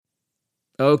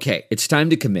Okay, it's time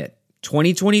to commit.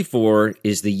 2024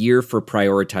 is the year for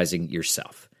prioritizing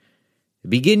yourself.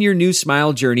 Begin your new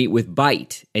smile journey with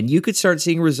Byte, and you could start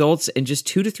seeing results in just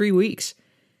 2 to 3 weeks.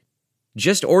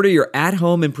 Just order your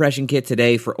at-home impression kit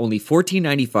today for only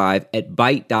 $14.95 at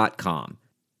Byte.com.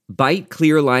 Byte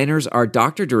clear liners are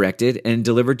doctor-directed and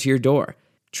delivered to your door.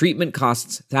 Treatment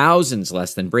costs thousands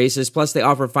less than braces, plus they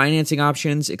offer financing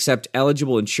options, accept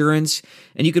eligible insurance,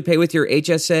 and you could pay with your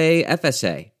HSA,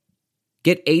 FSA.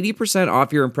 Get 80%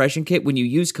 off your impression kit when you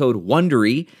use code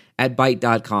WONDERY at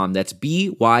Byte.com. That's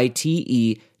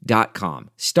BYTE.com.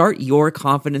 Start your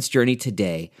confidence journey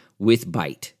today with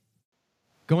Byte.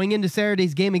 Going into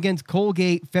Saturday's game against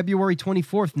Colgate, February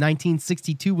 24th,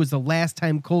 1962 was the last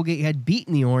time Colgate had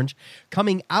beaten the Orange.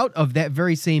 Coming out of that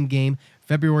very same game,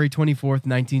 February 24th,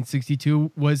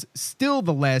 1962 was still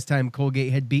the last time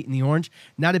Colgate had beaten the Orange.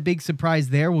 Not a big surprise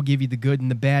there. We'll give you the good and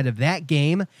the bad of that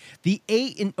game. The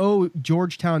 8-0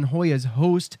 Georgetown Hoyas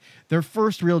host their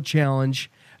first real challenge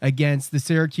against the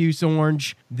Syracuse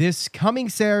Orange. This coming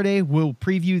Saturday, we'll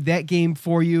preview that game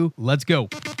for you. Let's go.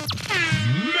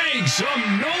 Make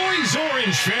some noise,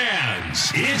 Orange fans!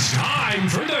 It's time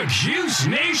for the Cuse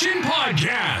Nation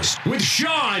Podcast with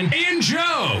Sean and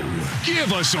Joe.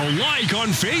 Give us a like on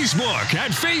Facebook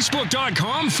at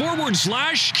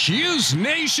facebook.com/Cuse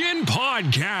Nation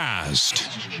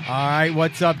Podcast. All right,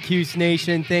 what's up, Cuse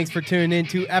Nation? Thanks for tuning in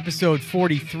to episode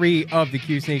 43 of the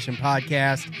Cuse Nation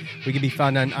Podcast. We can be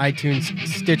found on iTunes,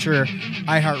 Stitcher,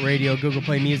 iHeartRadio, Google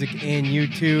Play Music, and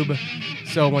YouTube.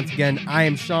 So once again, I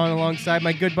am Sean alongside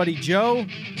my good buddy Joe.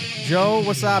 Joe,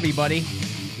 wasabi, buddy.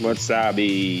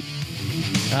 Wasabi.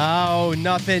 Oh,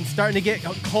 nothing. Starting to get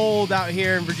cold out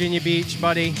here in Virginia Beach,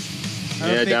 buddy.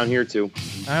 Yeah, down here too.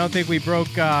 I don't think we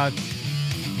broke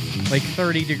like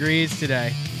 30 degrees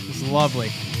today. It's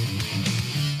lovely.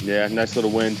 Yeah, nice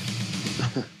little wind.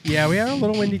 Yeah, we are a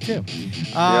little windy too.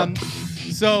 Yep.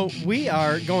 So we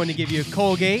are going to give you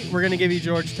Colgate. We're going to give you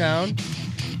Georgetown.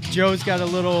 Joe's got a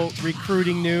little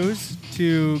recruiting news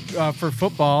for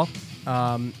football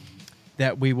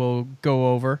that we will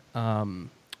go over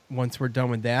once we're done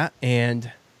with that.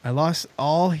 And I lost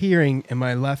all hearing in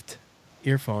my left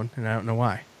earphone, and I don't know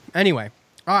why. Anyway,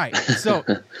 all right. So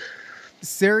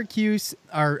Syracuse,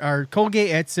 our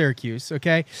Colgate at Syracuse,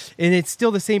 okay, and it's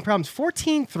still the same problems.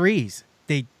 14 threes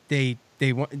they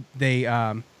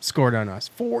scored on us.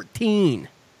 14.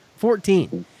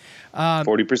 40%.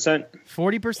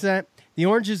 40%. The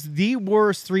Orange is the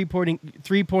worst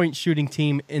three-point shooting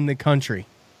team in the country.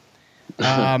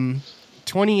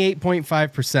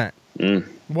 28.5%.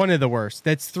 One of the worst.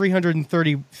 That's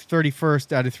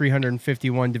 31st out of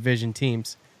 351 Division I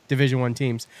teams.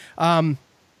 On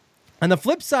the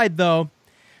flip side, though,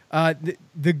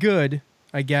 the good,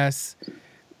 I guess,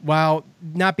 while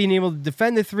not being able to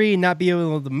defend the three and not being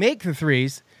able to make the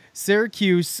threes,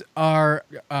 Syracuse are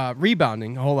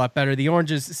rebounding a whole lot better. The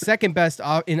Orange is second best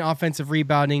in offensive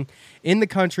rebounding in the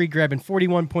country, grabbing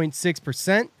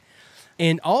 41.6%.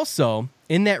 And also,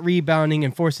 in that rebounding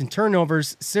and forcing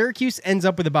turnovers, Syracuse ends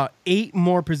up with about 8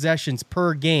 more possessions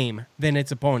per game than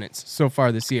its opponents so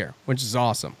far this year, which is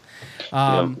awesome.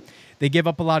 They give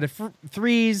up a lot of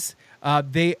threes.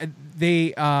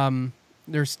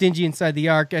 They're stingy inside the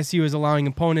arc. SU is allowing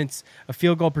opponents a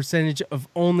field goal percentage of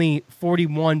only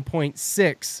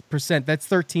 41.6%. That's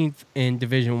 13th in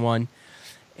Division I.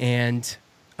 And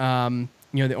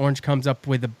the Orange comes up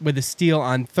with a steal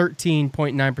on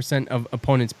 13.9% of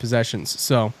opponents' possessions.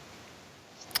 So,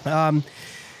 I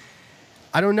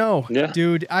don't know,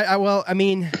 dude.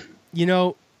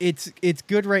 It's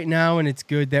good right now, and it's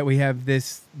good that we have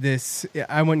this.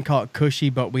 I wouldn't call it cushy,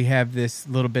 but we have this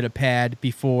little bit of pad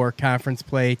before conference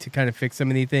play to kind of fix some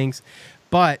of these things.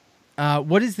 But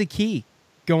what is the key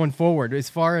going forward as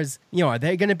far as are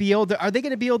they going to be able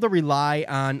to rely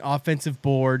on offensive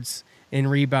boards and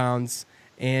rebounds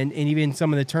and even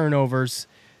some of the turnovers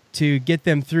to get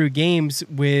them through games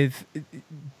with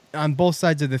on both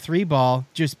sides of the three ball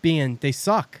just being they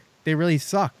suck. They really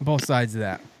suck both sides of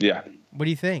that. Yeah. What do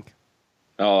you think?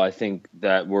 Oh, I think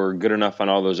that we're good enough on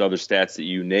all those other stats that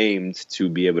you named to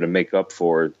be able to make up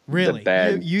for the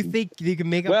bad. You think you can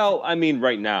make up? Well, I mean,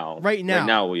 right now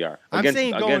we are. I'm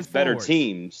saying going against better forward.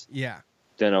 teams. Yeah.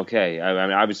 Then okay. I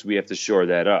mean, obviously we have to shore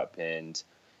that up, and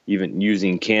even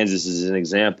using Kansas as an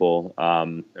example.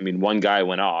 One guy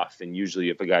went off, and usually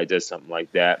if a guy does something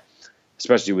like that,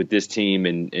 especially with this team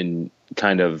and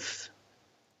kind of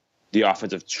the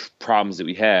offensive problems that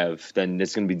we have, then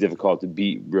it's going to be difficult to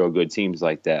beat real good teams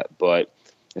like that. But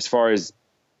as far as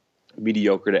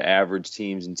mediocre to average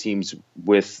teams and teams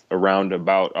with around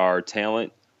about our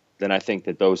talent, then I think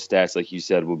that those stats, like you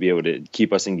said, will be able to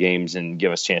keep us in games and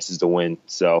give us chances to win.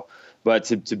 So, but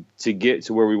to get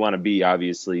to where we want to be,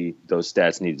 obviously those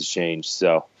stats need to change.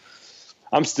 So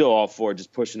I'm still all for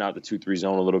just pushing out the 2-3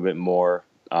 zone a little bit more.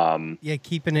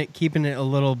 Keeping it a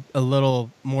little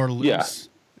more loose. Yeah.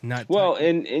 Not well,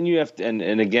 tight. and you have to,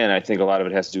 and again, I think a lot of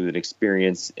it has to do with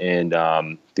experience and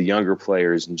the younger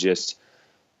players and just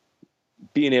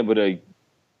being able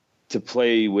to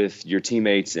play with your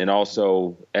teammates, and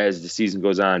also as the season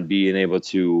goes on, being able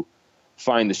to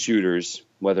find the shooters,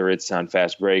 whether it's on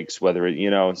fast breaks, whether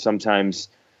it, sometimes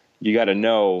you got to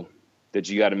know that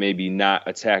you got to maybe not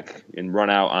attack and run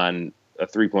out on a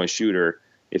 3-point shooter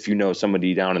if you know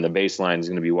somebody down in the baseline is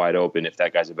going to be wide open. If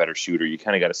that guy's a better shooter, you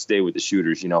kind of got to stay with the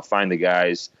shooters, find the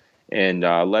guys and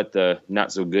let the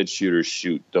not so good shooters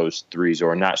shoot those threes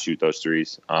or not shoot those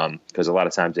threes, because a lot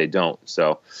of times they don't.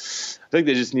 So I think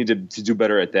they just need to do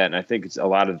better at that, and I think it's a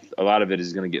lot of it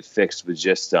is going to get fixed with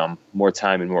just more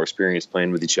time and more experience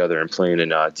playing with each other and playing in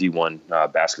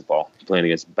D1 basketball, playing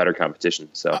against better competition.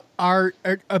 So our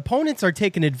opponents are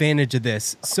taking advantage of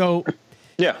this. So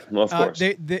yeah, well, of course,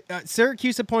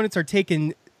 Syracuse opponents are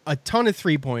taking a ton of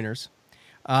 3-pointers.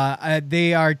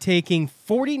 They are taking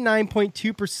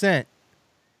 49.2%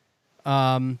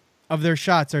 of their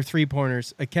shots are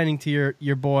 3-pointers, according to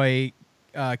your boy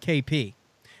KP.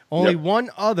 Only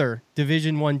one other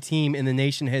Division I team in the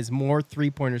nation has more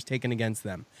 3-pointers taken against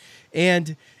them.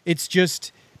 And it's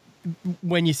just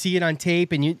when you see it on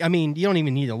tape, and you don't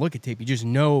even need to look at tape. You just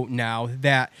know now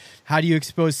that how do you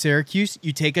expose Syracuse?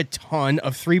 You take a ton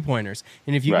of 3-pointers.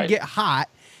 And if you can get hot,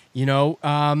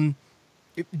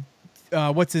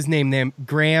 what's his name?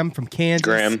 Graham from Kansas.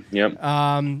 Graham, yep.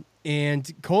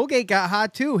 And Colgate got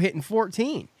hot too, hitting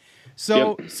 14.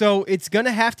 So it's going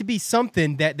to have to be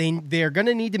something that they're going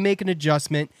to need to make an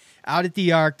adjustment out at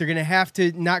the arc. They're going to have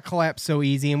to not collapse so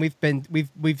easy. And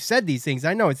we've said these things.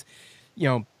 I know it's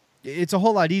it's a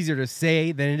whole lot easier to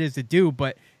say than it is to do,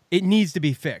 but it needs to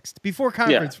be fixed before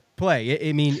conference play.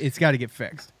 It's got to get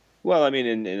fixed. Well,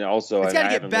 and also it's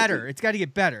got to get better. It's got to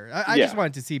get better. I just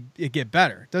wanted to see it get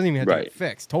better. It doesn't even have to get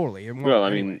fixed totally. Well,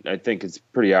 I think it's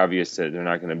pretty obvious that they're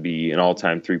not going to be an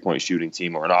all-time 3-point shooting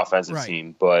team or an offensive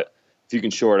team, but if you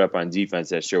can shore it up on defense,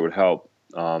 that sure would help.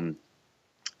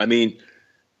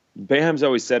 Boeheim's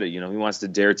always said it. He wants to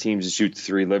dare teams to shoot the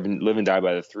 3, live and die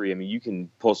by the 3. You can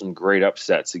pull some great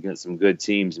upsets against some good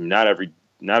teams. Not every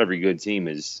good team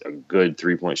is a good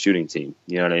 3-point shooting team.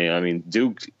 You know what I mean?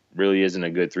 Duke really isn't a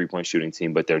good 3-point shooting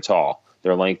team, but they're tall,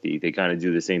 they're lengthy. They kind of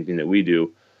do the same thing that we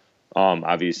do.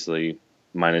 Obviously,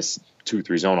 minus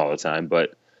 2-3 zone all the time,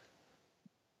 but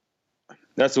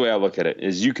that's the way I look at it.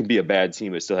 Is you can be a bad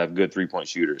team but still have good 3-point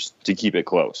shooters to keep it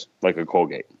close, like a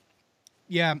Colgate.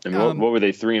 Yeah. What were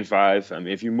they, 3 and 5?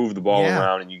 If you move the ball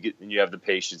around and you have the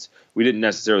patience, we didn't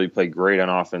necessarily play great on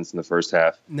offense in the first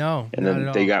half. No, and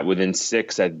then they got within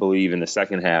 6, I believe, in the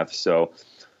second half. So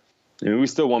we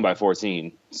still won by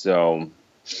 14. So,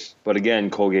 but again,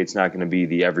 Colgate's not going to be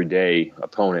the everyday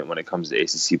opponent when it comes to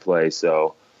ACC play.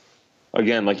 So,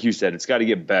 again, like you said, it's got to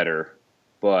get better,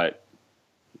 but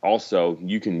also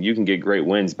you can get great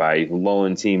wins by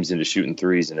lulling teams into shooting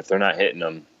threes, and if they're not hitting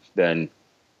them, then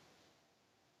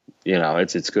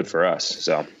it's good for us.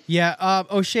 So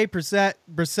O'Shea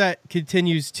Brissett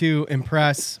continues to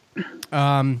impress.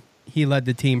 He led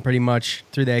the team pretty much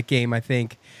through that game, I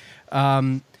think,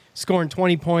 scoring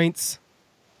 20 points,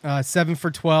 7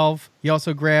 for 12. He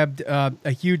also grabbed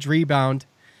a huge rebound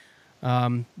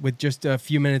with just a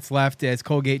few minutes left as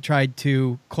Colgate tried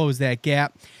to close that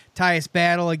gap. Tyus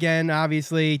Battle again,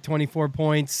 obviously 24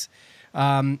 points.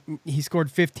 He scored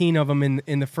 15 of them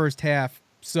in the first half.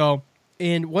 So.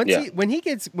 And when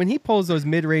he pulls those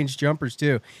mid-range jumpers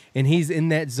too, and he's in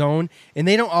that zone, and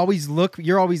they don't always look.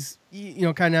 You're always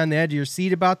kind of on the edge of your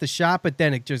seat about the shot, but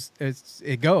then it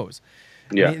goes.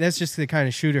 Yeah, that's just the kind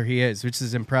of shooter he is, which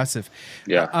is impressive.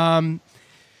 Yeah.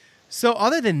 So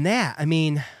other than that,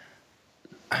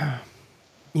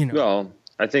 Well,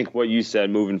 I think what you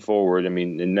said moving forward.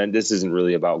 And then this isn't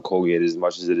really about Colgate as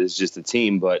much as it is just a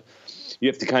team, but you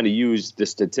have to kind of use the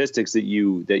statistics that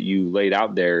you laid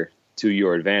out there to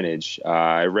your advantage.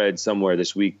 I read somewhere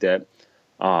this week that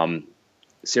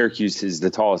Syracuse is the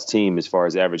tallest team as far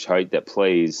as average height that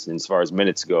plays and as far as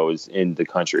minutes goes in the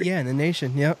country. Yeah, in the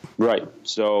nation, yep. Right.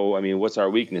 So, what's our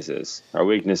weaknesses? Our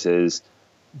weakness is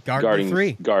guarding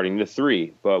the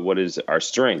 3. But what is our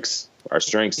strengths? Our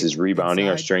strengths is rebounding.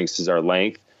 Our strengths is our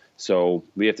length. So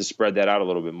we have to spread that out a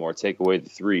little bit more, take away the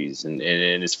 3s. And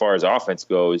as far as offense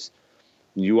goes,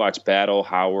 you watch Battle,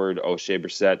 Howard, O'Shea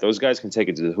Brissett, those guys can take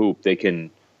it to the hoop. They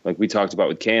can, like we talked about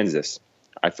with Kansas,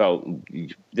 I felt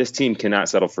this team cannot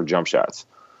settle for jump shots.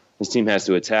 This team has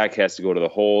to attack, has to go to the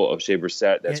hole of Shea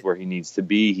Brissett. That's where he needs to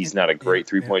be. He's not a great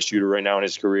three-point shooter right now in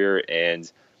his career,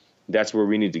 and that's where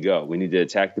we need to go. We need to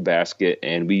attack the basket,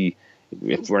 and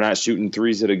if we're not shooting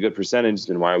threes at a good percentage,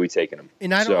 then why are we taking them?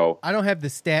 And I don't have the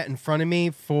stat in front of me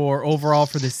for overall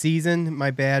for the season.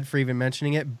 My bad for even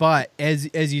mentioning it. But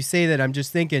as you say that, I'm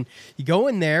just thinking, you go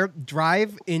in there,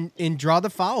 drive, and draw the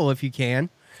foul if you can.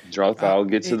 Draw the foul,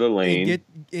 get to the lane,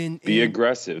 be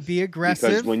aggressive. Be aggressive.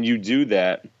 Because when you do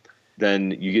that,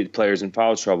 then you get players in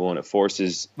foul trouble, and it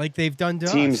forces like they've done to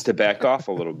teams us. to back off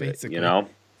a little bit, you know?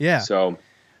 Yeah. So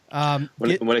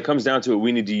when it comes down to it,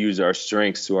 we need to use our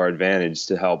strengths to our advantage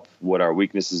to help what our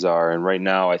weaknesses are. And right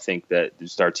now, I think that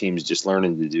our team's just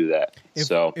learning to do that.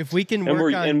 If we can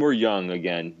we're young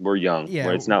again. We're young.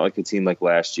 Yeah. It's not like a team like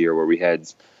last year where we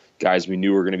had guys we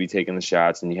knew were going to be taking the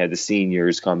shots, and you had the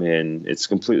seniors come in. It's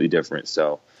completely different.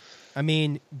 So, I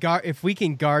mean, if we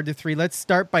can guard the three, let's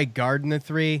start by guarding the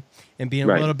three and being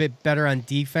a little bit better on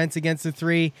defense against the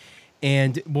three,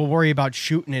 and we'll worry about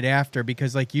shooting it after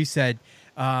because, like you said,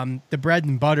 the bread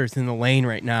and butter's in the lane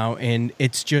right now, and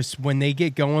it's just when they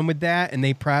get going with that and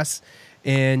they press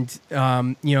and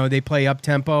they play up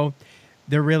tempo,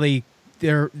 they're really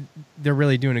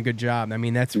doing a good job. I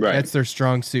mean, that's their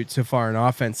strong suit so far in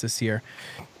offense this year.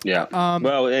 Yeah.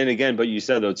 Well, and again, but you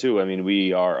said though too. I mean,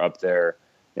 we are up there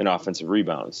in offensive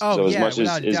rebounds. So as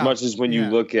much as when you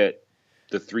look at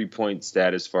the 3-point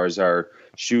stat as far as our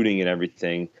shooting and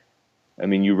everything, I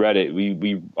mean, you read it.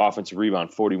 We offensive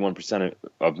rebound 41%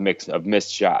 of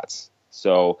missed shots.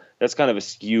 So that's kind of a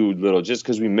skewed little. Just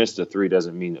because we missed a three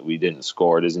doesn't mean that we didn't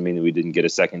score. It doesn't mean that we didn't get a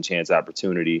second chance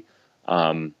opportunity.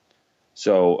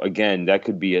 So again, that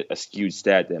could be a skewed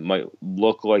stat that might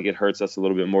look like it hurts us a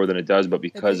little bit more than it does, but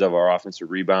because of our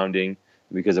offensive rebounding,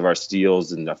 because of our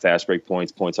steals and the fast break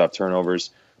points off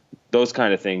turnovers, those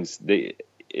kind of things,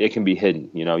 it can be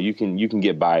hidden. You know, you can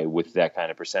get by with that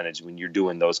kind of percentage when you're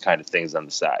doing those kind of things on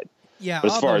the side. Yeah.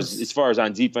 But as far as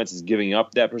on defense is giving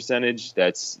up that percentage,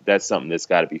 that's something that's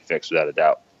got to be fixed without a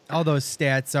doubt. All those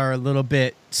stats are a little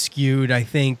bit skewed, I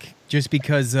think, just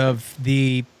because of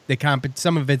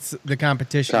some of it's the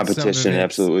competition.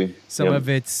 Absolutely. Some of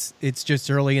it's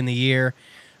just early in the year,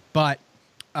 but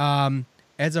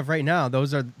as of right now,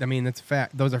 that's a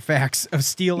fact. Those are facts. A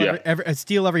steal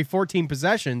every 14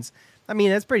 possessions. I mean,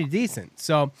 that's pretty decent.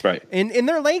 So, and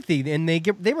they're lengthy, and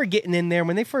they were getting in there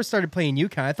when they first started playing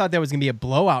UConn. I thought that was gonna be a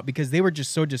blowout because they were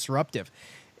just so disruptive,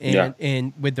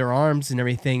 and with their arms and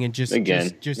everything, and just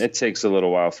it takes a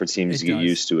little while for teams to get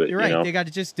used to it. You're right. You know? They got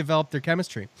to just develop their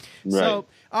chemistry. Right. So,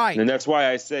 all right, and that's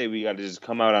why I say we got to just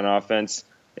come out on offense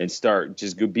and start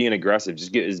just being aggressive.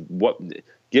 Just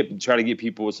try to get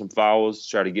people with some fouls.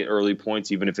 Try to get early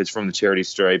points, even if it's from the charity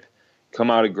stripe.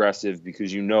 Come out aggressive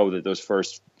because you know that those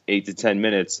first 8 to 10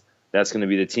 minutes, that's going to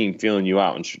be the team feeling you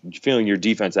out and feeling your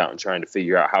defense out and trying to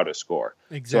figure out how to score.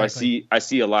 Exactly. So I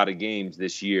see a lot of games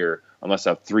this year, unless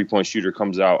a 3-point shooter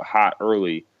comes out hot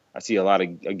early, I see a lot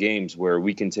of games where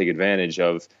we can take advantage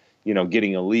of,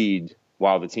 getting a lead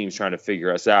while the team's trying to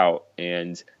figure us out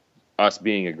and us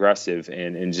being aggressive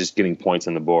and just getting points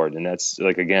on the board. And that's,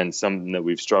 again, something that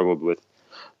we've struggled with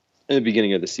in the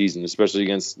beginning of the season, especially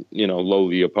against,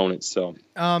 lowly opponents. So,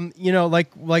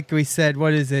 like we said,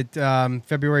 what is it?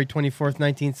 February 24th,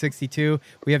 1962.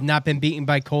 We have not been beaten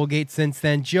by Colgate since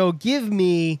then. Joe, give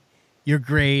me your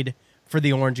grade for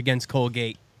the Orange against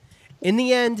Colgate. In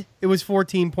the end, it was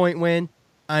 14-point win.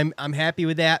 I'm happy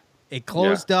with that. It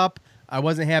closed up. I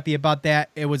wasn't happy about that.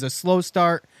 It was a slow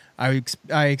start. I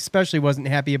especially wasn't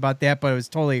happy about that, but I was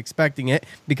totally expecting it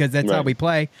because that's how we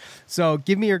play. So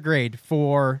give me your grade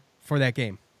for that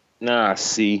game.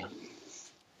 C.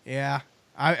 Yeah,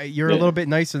 you're a little bit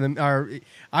nicer than, or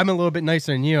I'm a little bit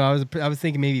nicer than you. I was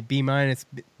thinking maybe B-,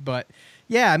 but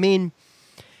yeah, I mean,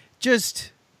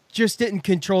 just didn't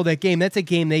control that game. That's a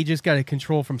game they just got to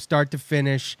control from start to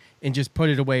finish and just put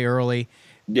it away early.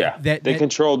 Yeah, they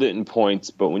controlled it in points,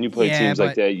 but when you play teams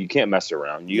like that, you can't mess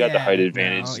around. You got the height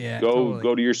advantage.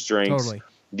 Go to your strengths. Totally.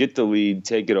 Get the lead,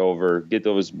 take it over, get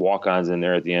those walk-ons in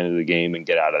there at the end of the game, and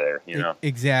get out of there.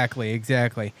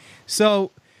 Exactly.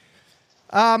 So,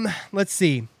 let's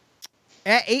see.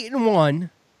 At 8-1,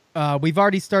 we've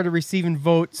already started receiving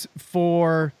votes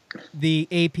for the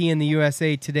AP and the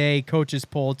USA Today coaches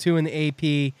poll. 2 in the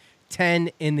AP,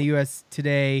 10 in the US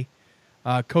Today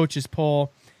coaches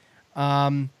poll.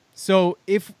 So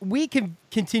if we can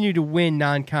continue to win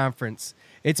non-conference,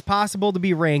 it's possible to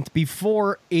be ranked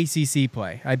before ACC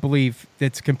play. I believe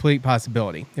that's a complete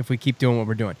possibility if we keep doing what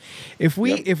we're doing. If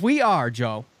we are,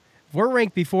 Joe, if we're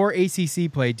ranked before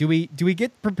ACC play, do we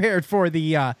get prepared for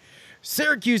the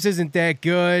Syracuse isn't that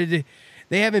good.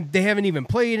 They haven't even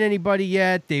played anybody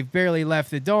yet. They've barely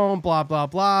left the dome, blah, blah,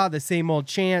 blah. The same old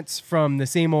chants from the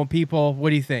same old people.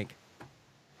 What do you think?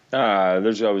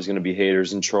 There's always going to be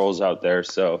haters and trolls out there,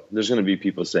 so there's going to be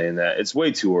people saying that. It's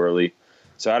way too early.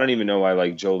 So I don't even know why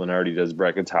like Joe Lenardi does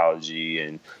bracketology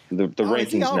and the rankings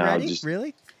is he now. already? Just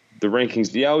Really? The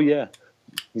rankings. Yeah, oh yeah.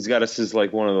 He's got us as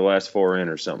like one of the last 4 in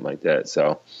or something like that.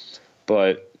 So,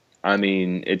 but I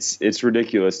mean, it's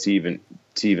ridiculous to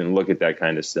even look at that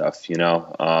kind of stuff.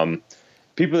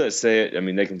 People that say it, I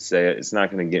mean, they can say it. It's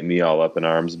not going to get me all up in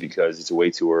arms because it's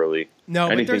way too early. No,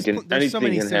 anything but there's so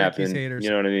many can Syracuse happen. haters.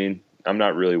 You know what I mean? I'm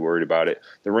not really worried about it.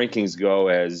 The rankings go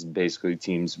as basically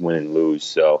teams win and lose.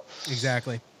 So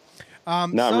exactly.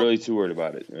 Not really too worried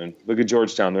about it. And look at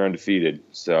Georgetown; they're undefeated.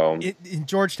 So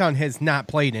Georgetown has not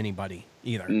played anybody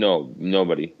either. No,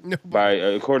 nobody.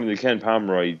 According to Ken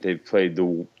Pomeroy, they've played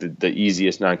the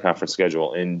easiest non-conference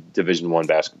schedule in Division I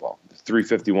basketball.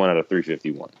 351 out of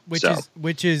 351.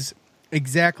 Which is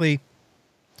exactly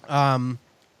what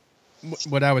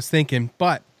I was thinking.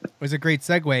 But it was a great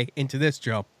segue into this,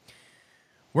 Joe.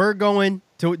 We're going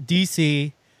to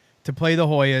DC to play the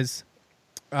Hoyas.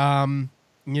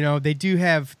 They do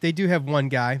have one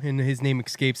guy, and his name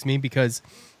escapes me because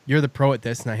you're the pro at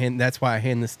this, and that's why I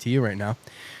hand this to you right now.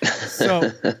 So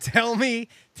tell me,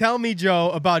 Joe,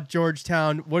 about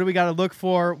Georgetown. What do we got to look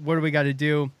for? What do we got to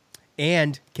do?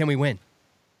 And can we win?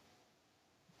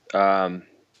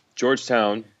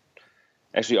 Georgetown,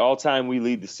 actually, all time we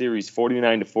lead the series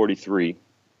 49-43,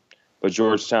 but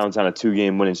Georgetown's on a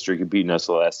 2-game winning streak of beating us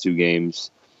the last 2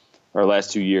 games, or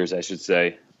last 2 years, I should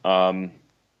say. John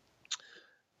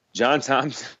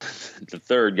Thompson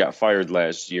III got fired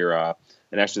last year,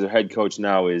 and actually their head coach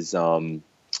now is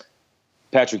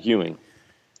Patrick Ewing.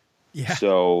 Yeah.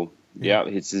 So, yeah,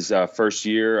 it's his first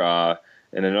year.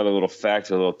 And another little fact,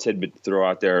 a little tidbit to throw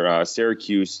out there,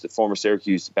 Syracuse, the former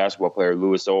Syracuse basketball player,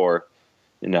 Louis Orr,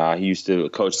 and he used to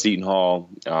coach Seton Hall.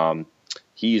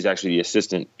 He is actually the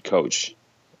assistant coach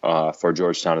for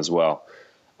Georgetown as well.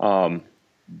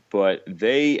 But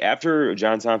after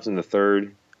John Thompson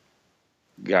III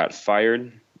got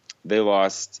fired, they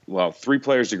lost, 3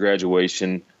 players to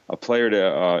graduation, a player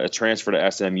to a transfer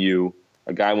to SMU,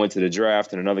 a guy went to the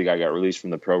draft, and another guy got released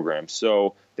from the program.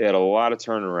 So they had a lot of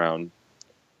turnaround.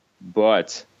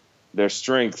 But their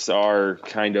strengths are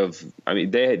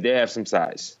they have some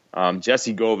size.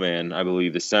 Jesse Govan, I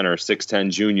believe, the center,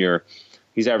 6'10 junior,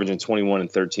 he's averaging 21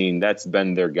 and 13. That's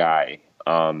been their guy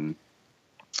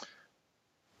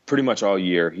pretty much all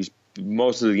year.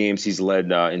 Most of the games he's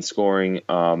led in scoring.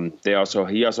 They also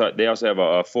have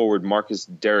a forward, Marcus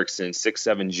Derrickson,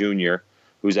 6'7 junior,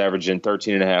 who's averaging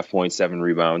 13.5 points, 7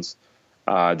 rebounds.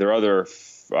 Their other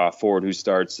forward who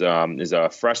starts is a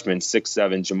freshman,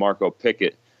 6'7", Jamarco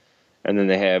Pickett. And then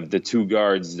they have the 2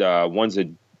 guards. One's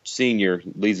a senior,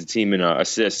 leads the team in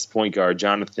assists, point guard,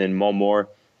 Jonathan Mulmore.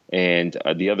 And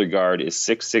the other guard is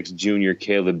 6'6", junior,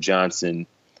 Caleb Johnson,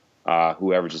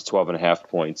 who averages 12.5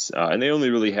 points. And they only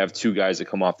really have 2 guys that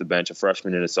come off the bench, a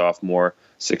freshman and a sophomore,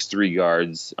 6'3"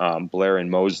 guards, Blair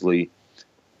and Mosley.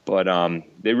 But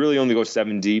they really only go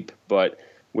 7 deep, but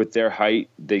with their height,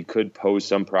 they could pose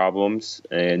some problems.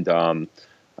 And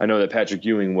I know that Patrick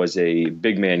Ewing was a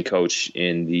big man coach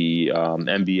in the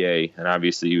NBA, and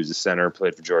obviously he was a center,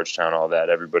 played for Georgetown, all that.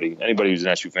 Anybody who's an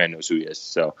SU fan knows who he is.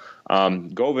 So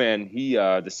Govan,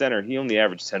 the center, he only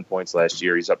averaged 10 points last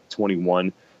year. He's up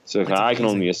 21. So I can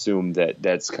only assume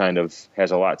that's kind of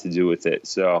has a lot to do with it.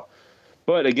 So,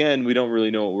 but again, we don't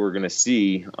really know what we're going to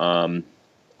see.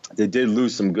 They did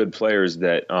lose some good players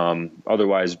that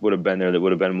otherwise would have been there. That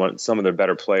would have been some of their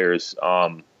better players.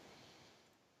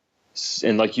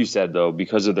 And like you said, though,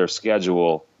 because of their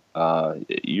schedule,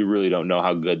 you really don't know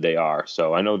how good they are.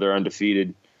 So I know they're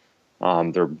undefeated.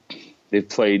 They've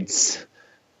played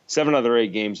 7 out of their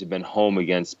 8 games have been home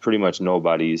against pretty much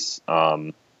nobodies.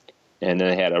 And then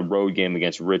they had a road game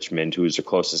against Richmond, who was their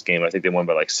closest game. I think they won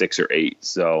by like 6 or 8.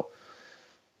 So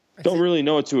don't really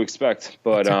know what to expect.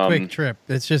 But it's a quick trip.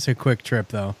 It's just a quick trip,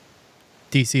 though.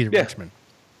 DC to Richmond.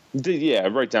 Yeah,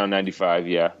 right down 95.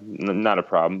 Yeah, not a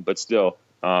problem. But still,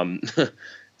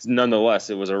 nonetheless,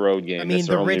 it was a road game. I mean,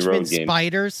 the Richmond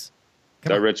Spiders.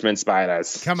 Richmond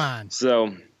Spiders. Come on.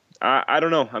 So I don't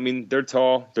know. I mean, they're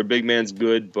tall. Their big man's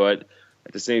good, but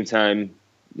at the same time,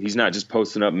 he's not just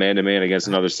posting up man-to-man against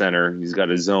another center. He's got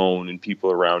a zone and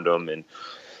people around him. And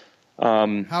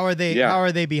how are they? Yeah. How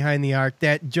are they behind the arc?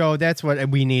 That's what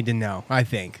we need to know, I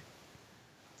think.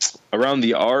 Around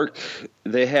the arc,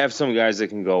 they have some guys that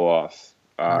can go off.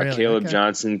 Really? Caleb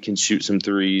Johnson can shoot some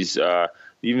threes.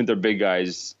 even their big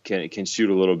guys can shoot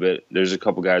a little bit. There's a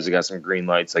couple guys that got some green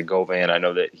lights, like Govan. I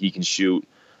know that he can shoot.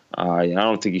 I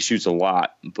don't think he shoots a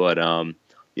lot, but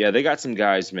yeah, they got some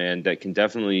guys, man, that can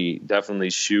definitely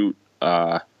shoot.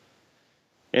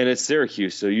 And it's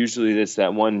Syracuse, so usually it's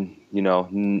that one,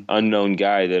 unknown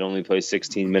guy that only plays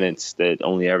 16 minutes that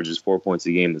only averages 4 points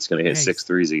a game that's going to hit 6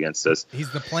 threes against us.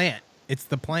 He's the plant. It's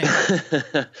the plant.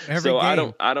 So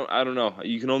game. I don't know.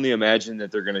 You can only imagine that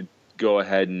they're going to go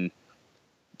ahead and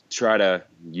try to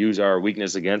use our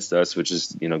weakness against us, which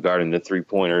is guarding the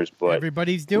 3-pointers. But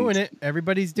everybody's doing it.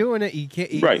 Everybody's doing it. You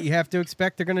can't. Right. You have to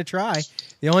expect they're going to try.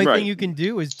 The only thing you can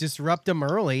do is disrupt them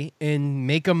early and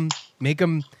make them.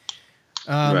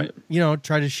 Try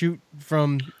to shoot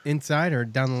from inside or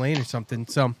down the lane or something.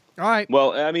 So, all right.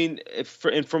 Well, I mean,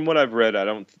 from what I've read, I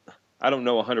don't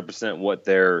know 100% what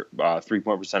their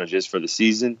 3-point percentage is for the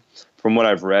season. From what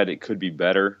I've read, it could be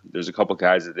better. There's a couple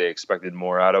guys that they expected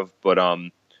more out of, but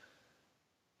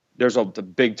there's a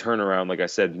big turnaround, like I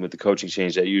said, with the coaching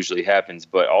change that usually happens.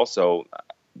 But also,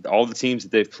 all the teams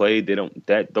that they've played,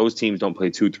 those teams don't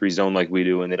play 2-3 zone like we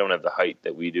do, and they don't have the height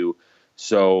that we do.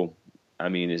 So, I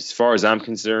mean, as far as I'm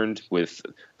concerned, with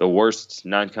the worst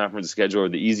non-conference schedule or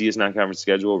the easiest non-conference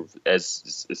schedule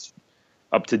as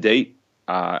up to date,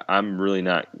 I'm really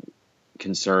not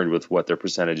concerned with what their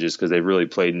percentage is because they've really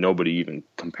played nobody even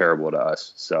comparable to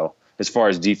us. So as far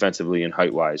as defensively and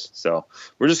height-wise. So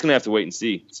we're just going to have to wait and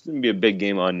see. It's going to be a big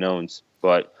game of unknowns,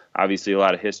 but obviously a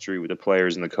lot of history with the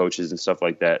players and the coaches and stuff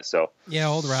like that. So yeah,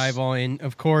 old rival. And,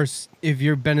 of course, if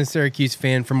you've been a Syracuse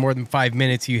fan for more than 5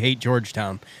 minutes, you hate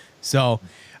Georgetown. So,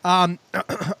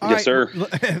 yes, sir.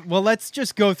 Well, let's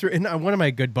just go through. And one of my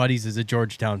good buddies is a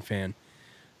Georgetown fan.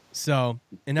 So,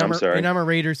 and I'm a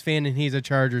Raiders fan, and he's a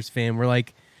Chargers fan. We're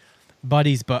like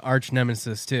buddies, but arch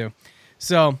nemesis too.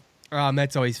 So,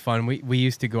 that's always fun. We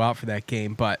used to go out for that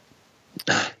game, but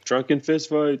drunken fist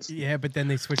fights. Yeah, but then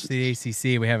they switched to the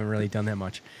ACC. We haven't really done that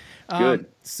much. Good.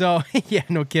 So, yeah,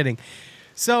 no kidding.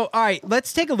 So, all right,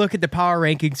 let's take a look at the power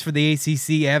rankings for the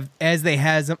ACC as they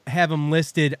have them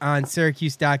listed on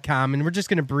Syracuse.com, and we're just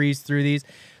going to breeze through these.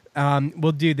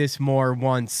 We'll do this more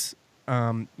once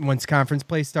conference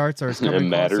play starts or it's coming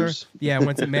closer. Yeah,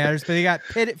 once it matters. But they got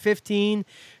Pitt at 15,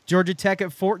 Georgia Tech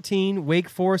at 14, Wake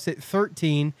Forest at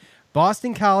 13,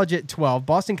 Boston College at 12.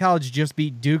 Boston College just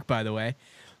beat Duke, by the way,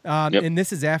 and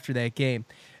this is after that game.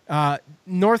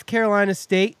 North Carolina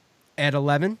State at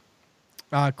 11.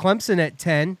 Clemson at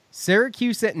 10,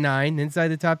 Syracuse at 9, inside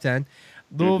the top 10,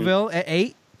 Louisville at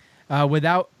 8,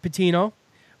 without Pitino,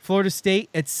 Florida State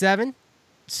at 7,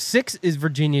 6 is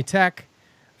Virginia Tech,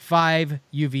 5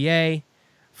 UVA,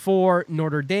 4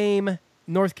 Notre Dame,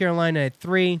 North Carolina at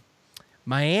 3,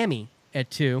 Miami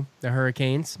at 2, the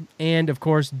Hurricanes, and of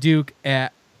course Duke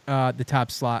at the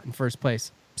top slot in first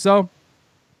place. So,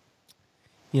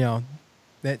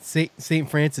 that St.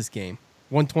 Francis game.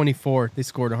 124. They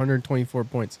scored 124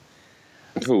 points.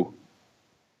 Who?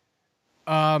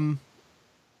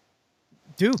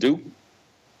 Duke.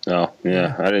 Oh,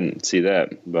 yeah. I didn't see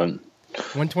that, but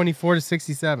 124 to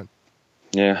 67.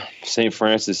 Yeah, St.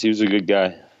 Francis, he was a good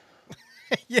guy.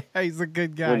 Yeah, he's a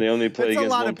good guy. When they only play against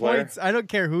one player. Points. I don't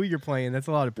care who you're playing. That's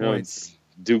a lot of points. It's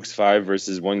Duke's 5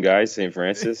 versus one guy, St.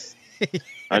 Francis.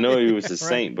 I know he was a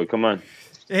saint, but come on.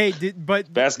 Hey,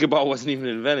 but basketball wasn't even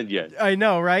invented yet. I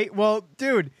know, right? Well,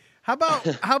 dude, how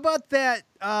about that?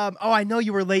 I know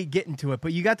you were late getting to it,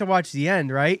 but you got to watch the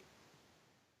end, right?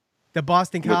 The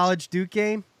Boston College Duke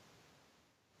game.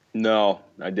 No,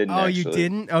 I didn't. Oh, you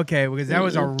didn't? Okay, because that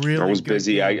was a really. I was good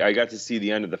busy. Game. I got to see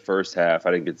the end of the first half.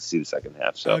 I didn't get to see the second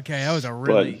half. So okay, that was a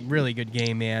really good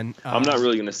game, man. I'm not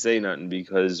really going to say nothing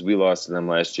because we lost to them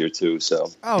last year too. So.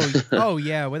 Oh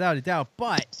yeah, without a doubt.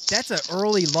 But that's an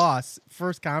early loss,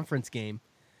 first conference game.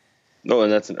 No,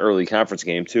 and that's an early conference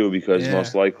game too, because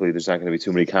most likely there's not going to be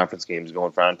too many conference games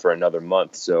going on for another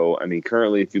month. So, I mean,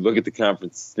 currently, if you look at the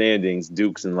conference standings,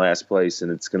 Duke's in last place,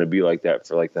 and it's going to be like that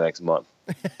for like the next month.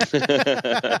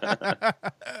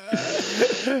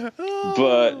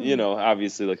 But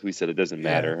obviously, like we said, it doesn't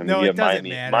matter. I mean, you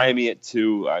have Miami at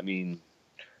 2. I mean,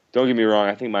 don't get me wrong.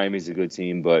 I think Miami's a good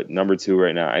team, but number 2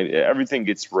 right now, everything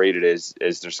gets rated as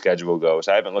their schedule goes.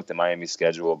 I haven't looked at Miami's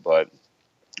schedule, but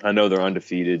I know they're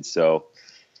undefeated, so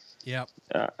yep.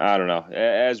 I don't know.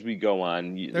 As we go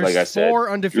on, there's like I said, 4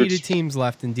 undefeated teams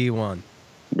left in D1.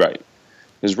 Right.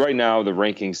 Because right now the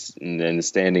rankings and the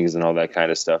standings and all that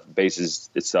kind of stuff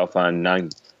bases itself on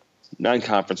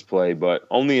non-conference play, but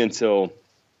only until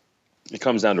it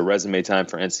comes down to resume time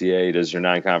for NCAA does your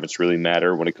non-conference really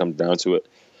matter when it comes down to it.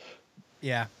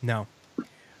 Yeah, no.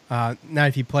 Not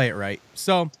if you play it right.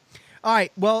 So, all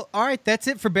right, that's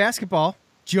it for basketball.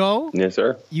 Joe. Yes,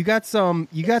 sir. You got some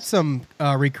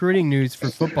recruiting news for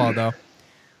football though.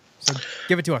 So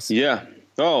give it to us. Yeah.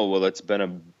 Oh, well, it's been a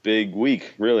big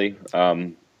week, really.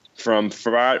 From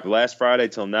last Friday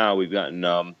till now, we've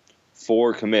gotten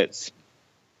 4 commits.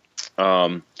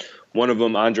 One of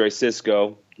them, Andre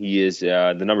Sisco. He is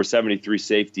the number 73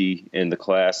 safety in the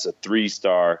class, a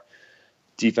 3-star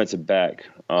defensive back.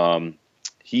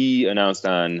 He announced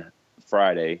on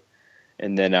Friday.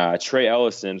 And then Trey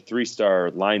Ellison,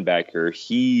 3-star linebacker,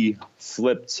 he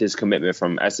flipped his commitment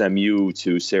from SMU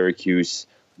to Syracuse.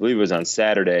 I believe it was on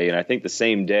Saturday. And I think the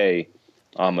same day,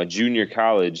 a junior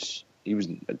college, he was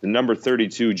the number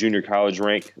 32 junior college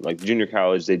rank. Like junior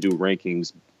college, they do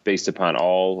rankings based upon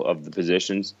all of the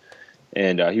positions.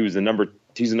 And he's the number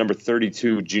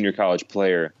 32 junior college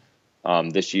player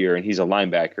this year. And he's a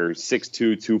linebacker, 6'2",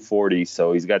 240.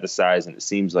 So he's got the size, and it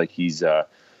seems like he's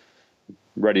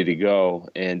ready to go.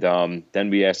 And then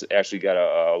we actually got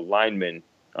a lineman,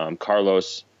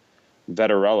 Carlos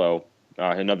Vettorello,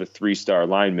 another 3-star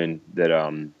lineman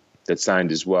that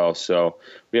signed as well. So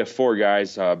we have 4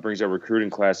 guys, brings our recruiting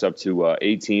class up to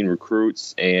 18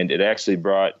 recruits, and it actually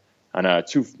brought on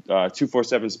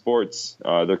 247 Sports,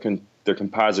 their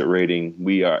composite rating.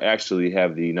 We actually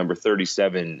have the number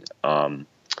 37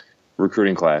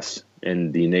 recruiting class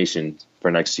in the nation for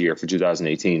next year, for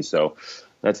 2018. So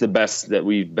that's the best that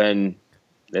we've been.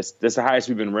 That's the highest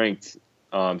we've been ranked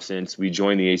since we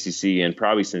joined the ACC, and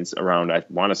probably since around, I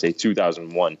want to say,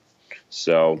 2001.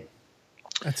 So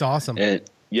that's awesome. And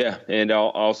yeah, and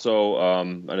also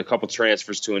and a couple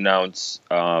transfers to announce.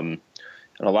 And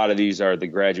a lot of these are the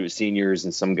graduate seniors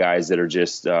and some guys that are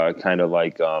just kind of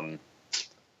like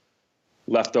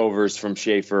leftovers from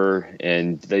Schaefer,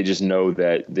 and they just know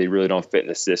that they really don't fit in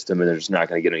the system and they're just not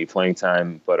going to get any playing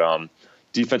time. But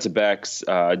defensive backs,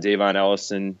 Davon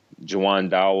Ellison, Jawan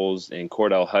Dowles, and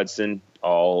Cordell Hudson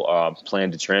all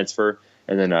plan to transfer.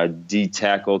 And then D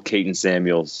tackle Caden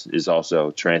Samuels is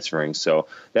also transferring. So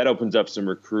that opens up some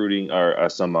recruiting or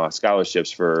some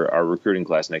scholarships for our recruiting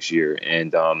class next year.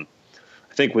 And I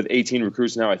think with 18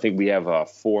 recruits now, I think we have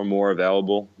 4 more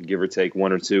available, give or take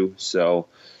 1 or 2. So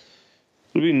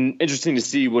it'll be interesting to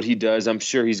see what he does. I'm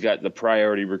sure he's got the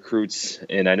priority recruits,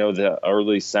 and I know the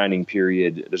early signing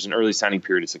period. There's an early signing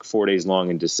period. It's like 4 days long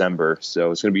in December,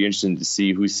 so it's going to be interesting to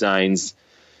see who signs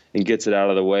and gets it out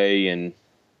of the way, and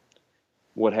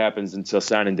what happens until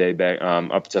signing day back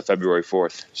up to February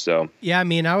 4th. So yeah, I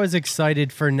mean, I was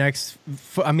excited for next.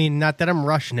 I mean, not that I'm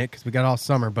rushing it because we got all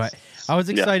summer, but I was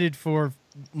excited for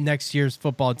next year's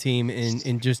football team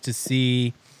and just to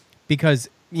see, because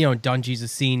Dungy's a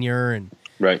senior and.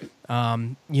 Right.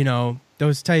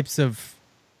 Those types of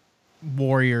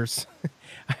warriors.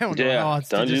 I don't know how else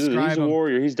to describe he's a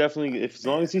warrior. He's definitely, as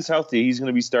long as he's healthy, he's going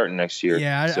to be starting next year.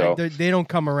 Yeah, so. They don't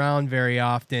come around very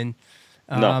often.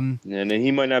 No, and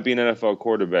he might not be an NFL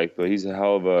quarterback, but he's a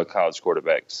hell of a college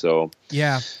quarterback. So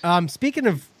yeah. Speaking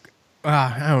of,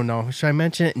 I don't know. Should I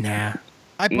mention it? Nah.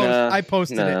 I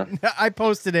posted it. I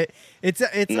posted it. It's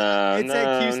at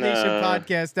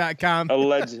QSnationPodcast.com.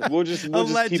 We'll just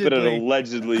keep it at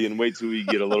allegedly and wait till we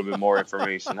get a little bit more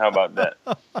information. How about that?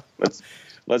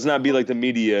 Let's not be like the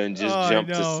media and just jump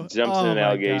to an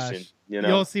allegation. Gosh.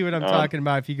 You'll see what I'm talking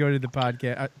about if you go to the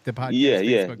podcast.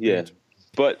 Yeah. Page.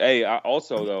 But hey,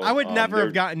 also though, I would never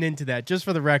have gotten into that. Just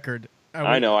for the record,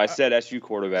 I know. I said SU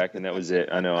quarterback, and that was it.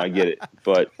 I know. I get it.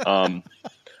 But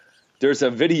there's a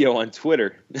video on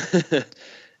Twitter,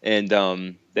 and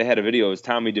they had a video. It was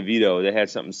Tommy DeVito. They had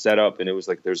something set up, and it was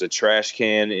like there's a trash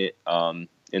can in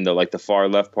the far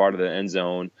left part of the end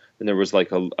zone, and there was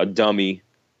like a dummy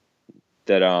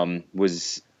that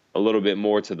was a little bit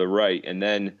more to the right, and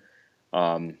then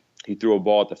he threw a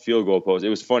ball at the field goal post. It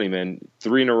was funny, man.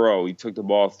 3 in a row. He took the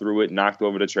ball, threw it, knocked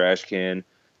over the trash can.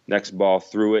 Next ball,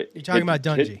 threw it. You're talking about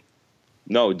Dungy?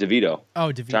 No, DeVito. Oh,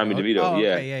 DeVito. Tommy DeVito. Oh,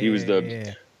 yeah. Okay. He was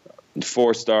the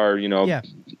 4-star,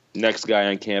 next guy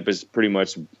on campus. Pretty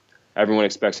much everyone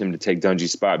expects him to take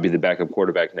Dungy's spot, be the backup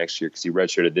quarterback next year because he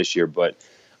redshirted this year. But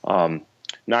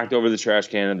knocked over the trash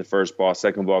can in the first ball.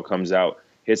 Second ball comes out,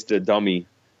 hits the dummy,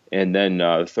 and then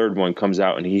the third one comes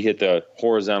out, and he hit the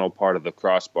horizontal part of the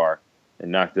crossbar and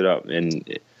knocked it up.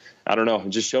 And I don't know, it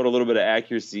just showed a little bit of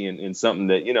accuracy in something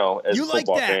that, as a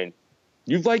football fan,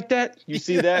 you like that? You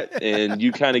see that, and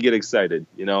you kind of get excited,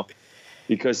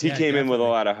 because he came in with a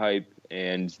lot of hype,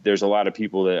 and there's a lot of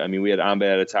people that, we had Amba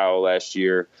Atatao last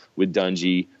year with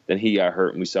Dungy, then he got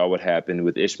hurt, and we saw what happened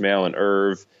with Ishmael and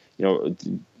Irv.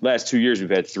 Last 2 years we've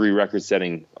had 3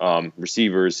 record-setting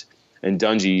receivers, and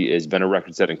Dungy has been a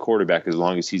record-setting quarterback as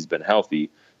long as he's been healthy.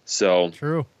 So,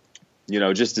 true.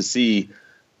 Just to see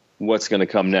what's going to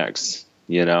come next,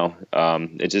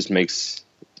 It just makes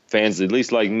fans, at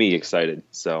least like me, excited.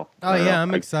 So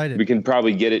I'm excited. We can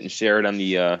probably get it and share it on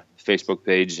the Facebook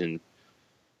page and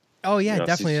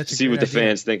definitely. That's see what the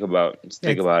fans think about it. It's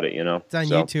on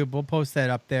YouTube. We'll post that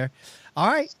up there. All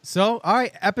right.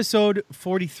 Episode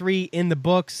 43 in the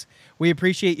books. We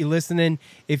appreciate you listening.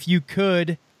 If you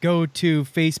could go to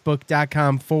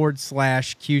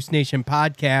facebook.com/Cuse Nation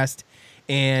podcast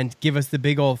and give us the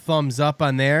big old thumbs up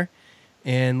on there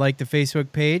and like the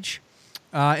Facebook page.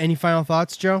 Any final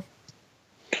thoughts, Joe?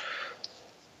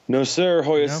 No, sir.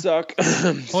 Hoya suck.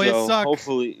 Hoya suck.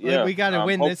 Hopefully, we got to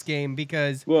win this game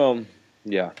because. Well,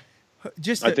 yeah.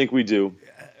 I think we do.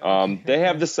 They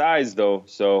have the size though,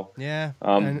 so yeah.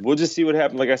 We'll just see what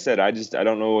happens. Like I said, I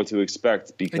don't know what to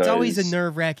expect because it's always a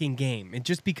nerve-wracking game, and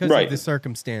just because of the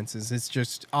circumstances, it's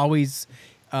just always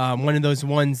one of those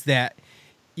ones that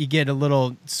you get a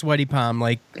little sweaty palm,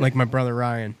 like my brother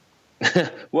Ryan.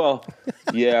 Well,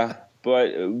 yeah,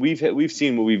 but we've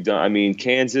seen what we've done. I mean,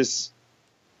 Kansas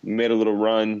made a little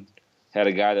run, had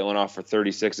a guy that went off for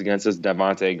 36 against us,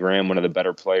 Devontae Graham, one of the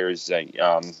better players, in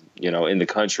the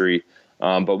country.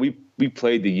 But we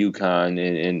played the UConn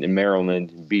in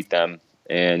Maryland and beat them.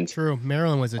 And true,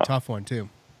 Maryland was a tough one too.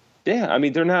 Yeah, I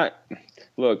mean they're not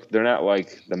like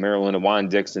the Maryland of Juan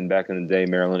Dixon back in the day,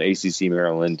 Maryland, ACC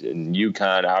Maryland, and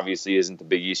UConn obviously isn't the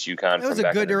Big East UConn. That was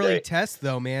a good early test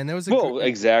though, man. That was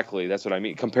exactly. That's what I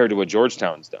mean compared to what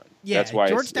Georgetown's done. Yeah, that's why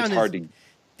Georgetown it's hard to.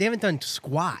 They haven't done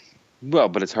squat. Well,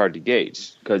 but it's hard to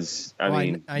gauge because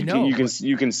I know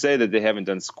you can say that they haven't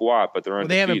done squat, but they're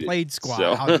undefeated. They haven't played squat.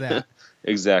 So. How's that?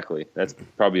 Exactly. That's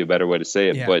probably a better way to say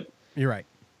it. Yeah, but you're right.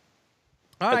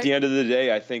 At the end of the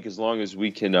day, I think as long as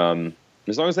we can,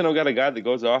 as long as I don't got a guy that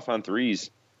goes off on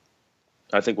threes,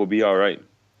 I think we'll be all right.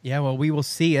 Yeah. Well, we will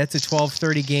see. It's a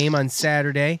 12:30 game on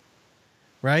Saturday,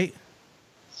 right?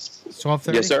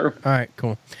 12:30. Yes, sir. All right.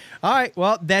 Cool. All right.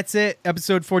 Well, that's it.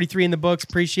 Episode 43 in the books.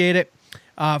 Appreciate it.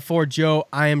 For Joe,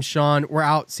 I am Sean. We're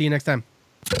out. See you next time.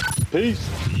 Peace.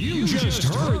 You just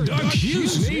heard the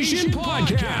Cuse Nation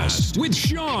podcast with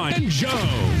Sean and Joe.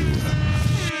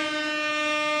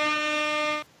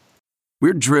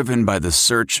 We're driven by the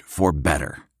search for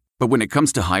better. But when it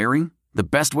comes to hiring, the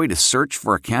best way to search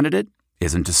for a candidate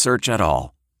isn't to search at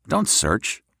all. Don't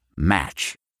search.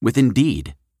 Match. With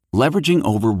Indeed. Leveraging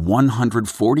over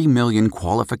 140 million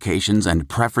qualifications and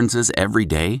preferences every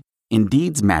day,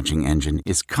 Indeed's matching engine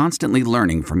is constantly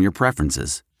learning from your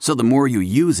preferences. So the more you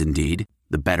use Indeed,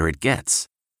 the better it gets.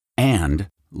 And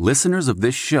listeners of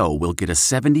this show will get a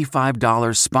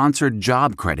 $75 sponsored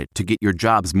job credit to get your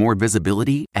jobs more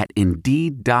visibility at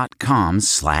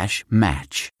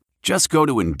Indeed.com/match. Just go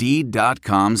to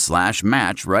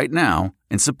Indeed.com/match right now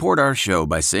and support our show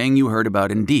by saying you heard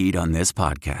about Indeed on this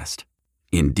podcast.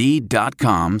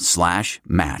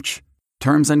 Indeed.com/match.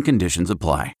 Terms and conditions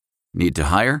apply. Need to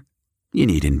hire? You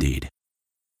need Indeed.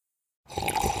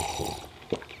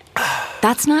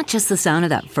 That's not just the sound of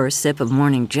that first sip of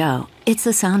Morning Joe. It's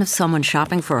the sound of someone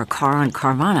shopping for a car on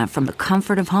Carvana from the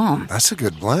comfort of home. That's a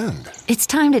good blend. It's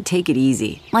time to take it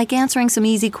easy, like answering some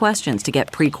easy questions to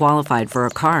get pre-qualified for a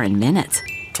car in minutes.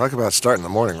 Talk about starting the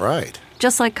morning right.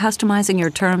 Just like customizing your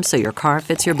terms so your car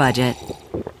fits your budget.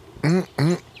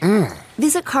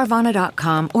 Visit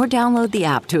Carvana.com or download the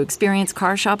app to experience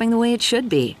car shopping the way it should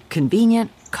be.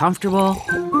 Convenient, comfortable.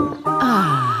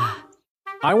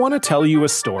 I want to tell you a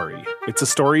story. It's a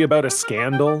story about a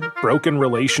scandal, broken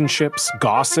relationships,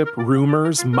 gossip,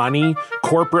 rumors, money,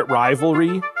 corporate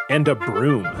rivalry, and a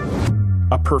broom.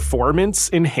 A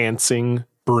performance-enhancing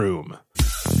broom.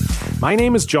 My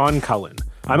name is John Cullen.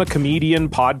 I'm a comedian,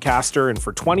 podcaster, and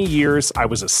for 20 years, I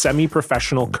was a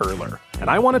semi-professional curler. And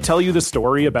I want to tell you the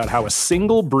story about how a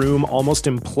single broom almost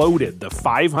imploded the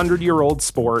 500-year-old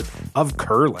sport of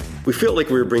curling. We felt like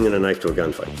we were bringing a knife to a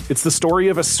gunfight. It's the story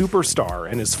of a superstar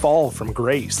and his fall from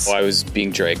grace. Well, I was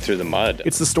being dragged through the mud.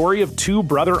 It's the story of two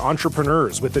brother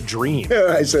entrepreneurs with a dream.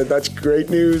 Yeah, I said, that's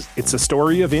great news. It's a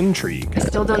story of intrigue. I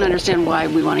still don't understand why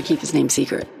we want to keep his name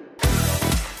secret.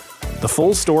 The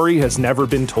full story has never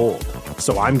been told,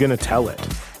 so I'm going to tell it.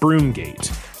 Broomgate,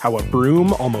 how a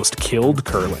broom almost killed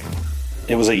curling.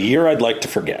 It was a year I'd like to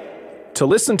forget. To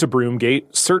listen to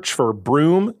Broomgate, search for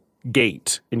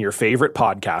Broomgate in your favorite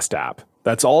podcast app.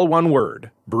 That's all one word,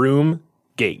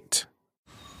 Broomgate.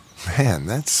 Man,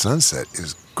 that sunset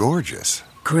is gorgeous.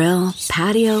 Grill,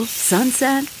 patio,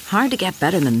 sunset. Hard to get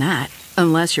better than that.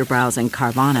 Unless you're browsing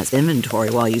Carvana's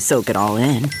inventory while you soak it all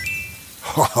in.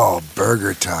 Oh,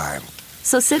 burger time.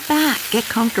 So sit back, get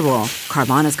comfortable.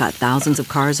 Carvana's got thousands of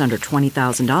cars under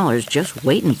 $20,000 just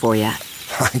waiting for you.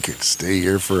 I could stay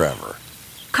here forever.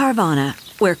 Carvana,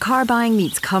 where car buying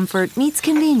meets comfort meets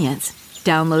convenience.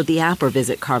 Download the app or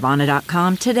visit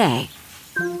Carvana.com today.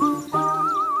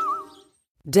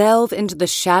 Delve into the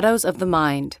shadows of the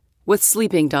mind with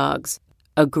Sleeping Dogs,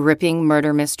 a gripping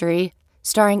murder mystery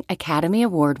starring Academy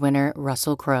Award winner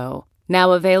Russell Crowe.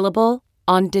 Now available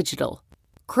on digital.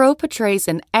 Crowe portrays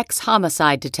an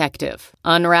ex-homicide detective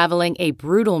unraveling a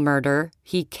brutal murder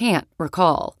he can't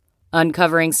recall.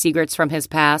 Uncovering secrets from his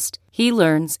past, he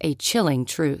learns a chilling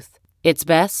truth. It's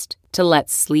best to let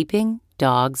sleeping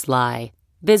dogs lie.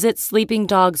 Visit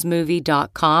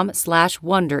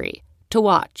sleepingdogsmovie.com/Wondery to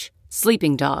watch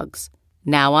Sleeping Dogs,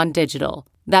 now on digital.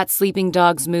 That's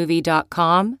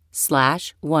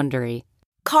sleepingdogsmovie.com/Wondery.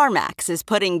 CarMax is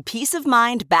putting peace of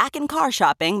mind back in car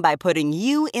shopping by putting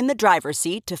you in the driver's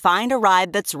seat to find a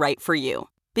ride that's right for you.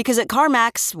 Because at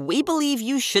CarMax, we believe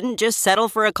you shouldn't just settle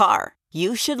for a car.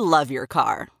 You should love your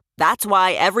car. That's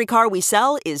why every car we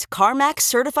sell is CarMax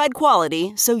certified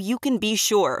quality, so you can be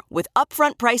sure with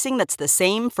upfront pricing that's the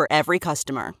same for every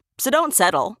customer. So don't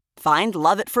settle. Find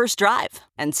love at first drive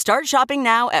and start shopping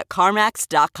now at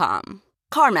CarMax.com.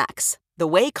 CarMax, the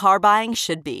way car buying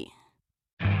should be.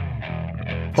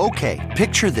 Okay,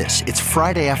 picture this. It's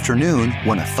Friday afternoon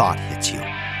when a thought hits you.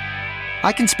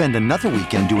 I can spend another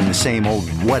weekend doing the same old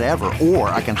whatever, or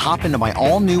I can hop into my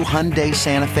all-new Hyundai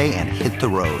Santa Fe and hit the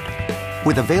road.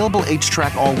 With available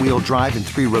H-Track all-wheel drive and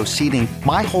 3-row seating,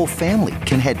 my whole family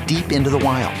can head deep into the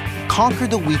wild. Conquer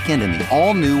the weekend in the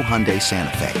all-new Hyundai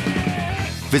Santa Fe.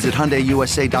 Visit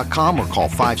HyundaiUSA.com or call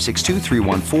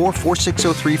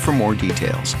 562-314-4603 for more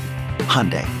details.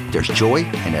 Hyundai, there's joy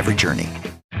in every journey.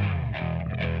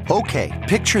 Okay,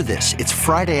 picture this. It's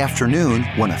Friday afternoon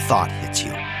when a thought hits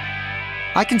you.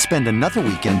 I can spend another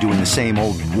weekend doing the same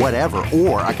old whatever,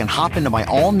 or I can hop into my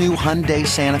all-new Hyundai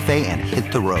Santa Fe and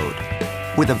hit the road.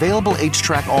 With available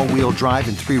H-Track all-wheel drive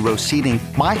and 3-row seating,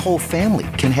 my whole family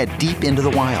can head deep into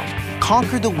the wild.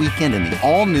 Conquer the weekend in the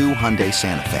all-new Hyundai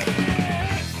Santa Fe.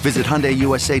 Visit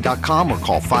HyundaiUSA.com or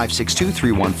call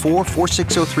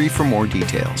 562-314-4603 for more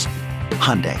details.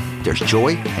 Hyundai, there's joy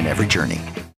in every journey.